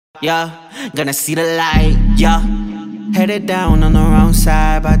Yeah, gonna see the light, yeah. Headed down on the wrong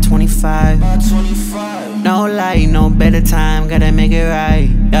side by 25. No light, no better time, gotta make it right,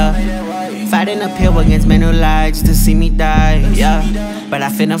 yeah. Fighting uphill against men who lied to see me die, yeah. But I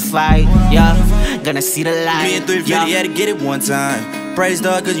finna fight, yeah. Gonna see the light, being 350, had to get it one time. Praised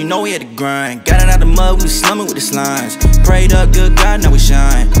up, cause you know we had to grind. Got it out the mud, we was slumming with the slimes. Prayed up, good God, now we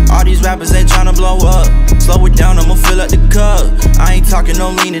shine. All these rappers ain't tryna blow up. Slow it down, I'ma fill up the cup. I ain't talking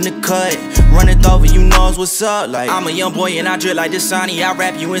no lean in the cut. Running over, you knows what's up. Like, I'm a young boy and I drill like Dasani. I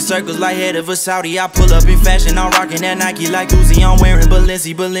rap you in circles like head of a Saudi. I pull up in fashion, I'm rocking that Nike like Uzi. I'm wearing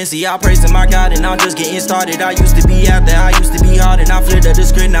Balenci. I praise to my God and I'm just getting started. I used to be out there, I used to be hard, and I flipped up the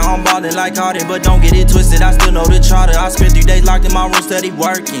script, now I'm ballin' like Harden. But don't get it twisted, I still know the charter. I spent 3 days locked in my room, steady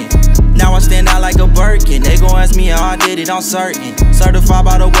working. Now I stand out like a Birkin. They gon' ask me how I did it, I'm certain. Certified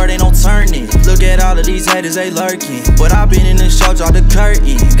by the word, ain't no turning. Look at all of these haters, they lurking. But I been in the show, draw the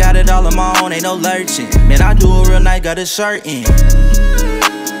curtain. Got it all on my own, ain't no lurching. Man, I do it real nice, got a shirt in.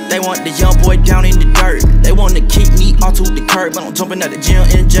 They want the young boy down in the dirt. They want to keep me onto the curb, but I'm jumping at the gym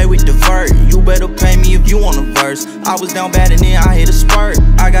in J with the vert. You better pay me if you want a verse. I was down bad and then I hit a spurt.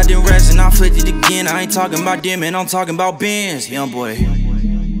 I got them rest and I flipped it again. I ain't talking about them, man, I'm talking about Benz, young boy.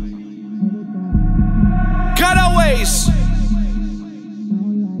 Cutaways.